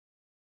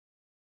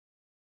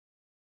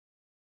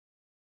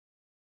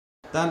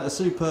Dan, a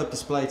superb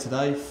display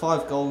today,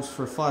 5 goals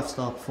for a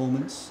 5-star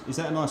performance. Is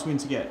that a nice win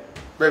to get?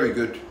 Very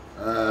good.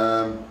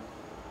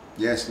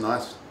 Yes,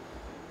 nice.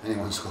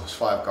 Anyone scores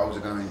 5 goals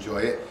are going to enjoy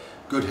it.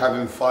 Good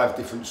having 5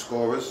 different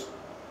scorers.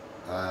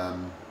 I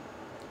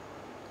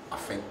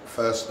think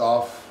first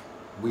half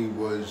we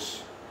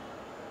was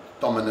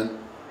dominant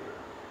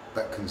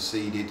but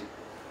conceded,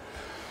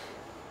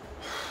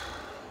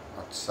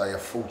 I'd say, a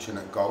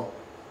fortunate goal.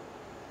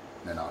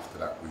 Then after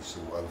that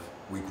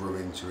we grew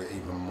into it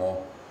even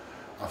more.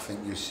 I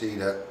think you see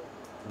that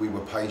we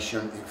were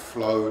patient, it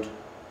flowed,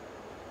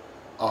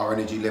 our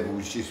energy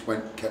levels just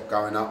kept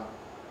going up,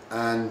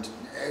 and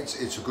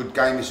it's a good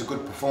game, it's a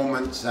good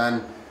performance,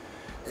 and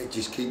it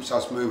just keeps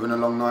us moving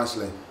along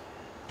nicely.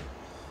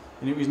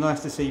 And it was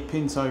nice to see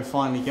Pinto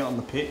finally get on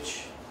the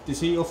pitch. Does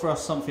he offer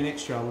us something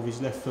extra with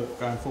his left foot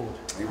going forward?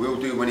 He will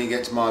do when he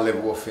gets my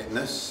level of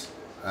fitness.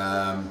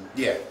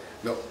 Yeah,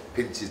 look,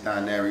 Pinto's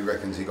down there, he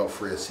reckons he got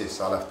 3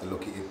 assists, I'll have to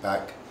look at it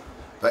back.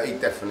 But he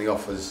definitely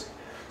offers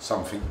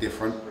something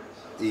different.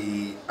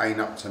 He ain't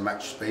up to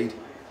match speed,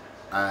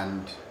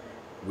 and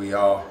we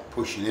are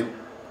pushing him,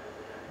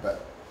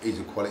 but he's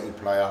a quality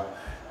player.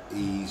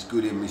 He's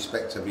good in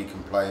respect of he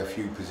can play a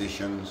few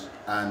positions,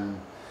 and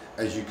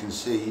as you can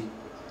see,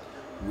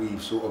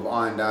 we've sort of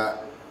ironed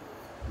out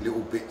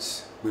little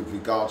bits with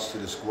regards to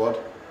the squad.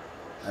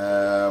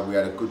 We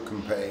had a good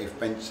competitive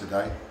bench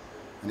today,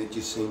 and it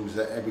just seems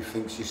that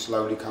everything's just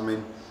slowly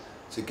coming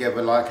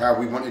together like how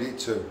we wanted it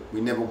to. We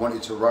never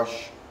wanted to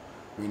rush,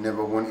 we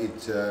never wanted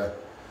to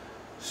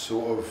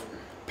sort of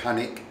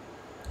panic,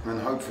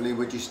 and hopefully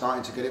we're just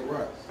starting to get it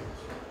right.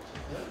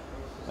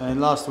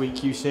 And last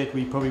week you said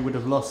we probably would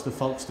have lost the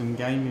Folkestone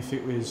game if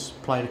it was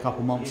played a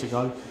couple months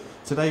ago.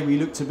 Today we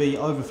look to be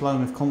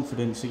overflowing with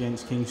confidence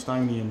against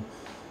Kingstonian.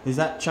 Is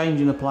that change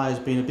in the players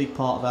been a big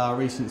part of our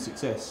recent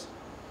success?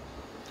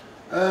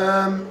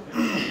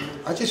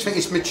 I just think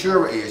it's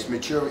maturity. It's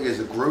maturity as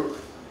a group.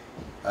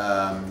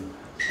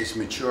 It's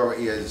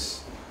maturity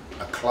as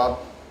a club.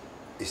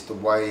 It's the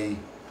way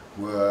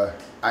we're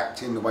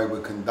acting, the way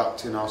we're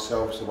conducting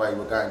ourselves, the way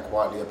we're going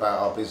quietly about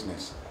our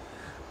business.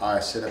 I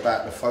said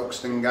about the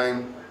Folkestone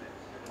game,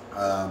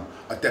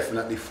 I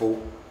definitely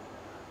thought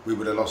we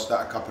would have lost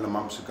that a couple of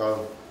months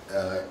ago.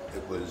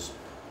 It was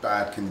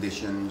bad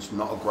conditions,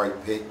 not a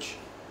great pitch.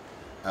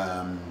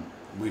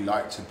 We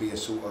like to be a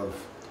sort of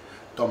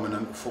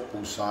dominant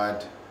football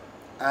side,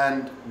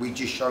 and we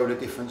just showed a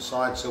different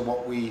side to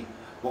what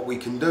we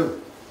can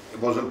do. It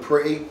wasn't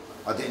pretty,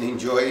 I didn't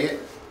enjoy it,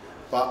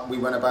 but we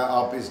went about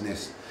our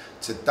business.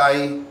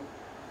 Today,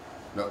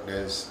 look,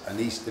 there's an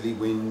easterly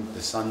wind,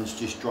 the sun's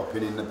just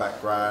dropping in the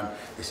background,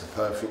 it's a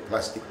perfect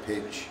plastic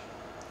pitch.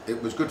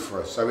 It was good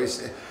for us. So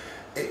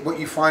what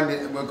you find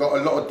is we've got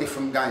a lot of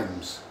different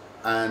games,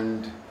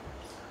 and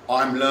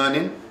I'm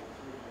learning.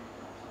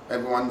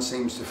 Everyone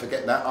seems to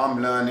forget that.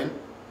 I'm learning,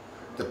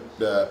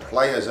 the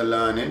players are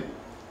learning,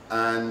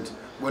 and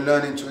we're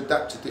learning to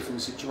adapt to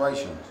different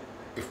situations.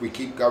 If we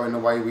keep going the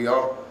way we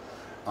are,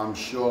 I'm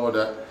sure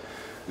that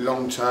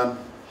long term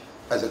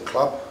as a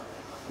club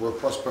we'll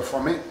prosper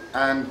from it.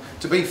 And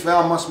to be fair,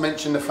 I must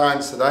mention the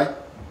fans today.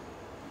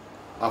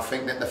 I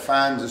think that the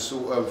fans are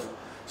sort of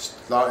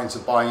starting to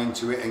buy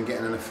into it and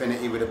getting an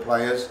affinity with the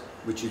players,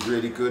 which is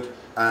really good,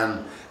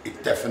 and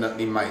it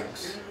definitely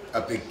makes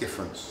a big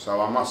difference. So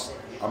I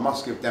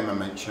must give them a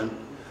mention.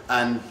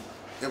 And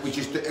it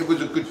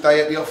was a good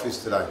day at the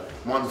office today,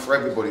 one for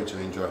everybody to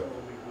enjoy.